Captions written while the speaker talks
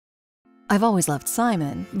I've always loved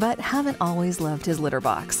Simon, but haven't always loved his litter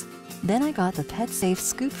box. Then I got the pet-safe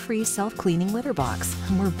ScoopFree Self-Cleaning Litter Box,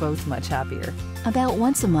 and we're both much happier. About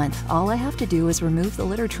once a month, all I have to do is remove the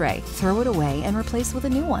litter tray, throw it away, and replace with a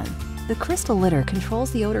new one. The crystal litter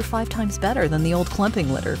controls the odor 5 times better than the old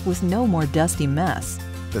clumping litter, with no more dusty mess.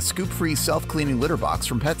 The ScoopFree Self-Cleaning Litter Box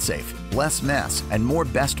from PetSafe. Less mess and more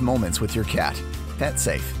best moments with your cat.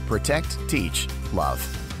 PetSafe. Protect, teach, love.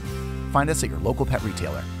 Find us at your local pet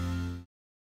retailer.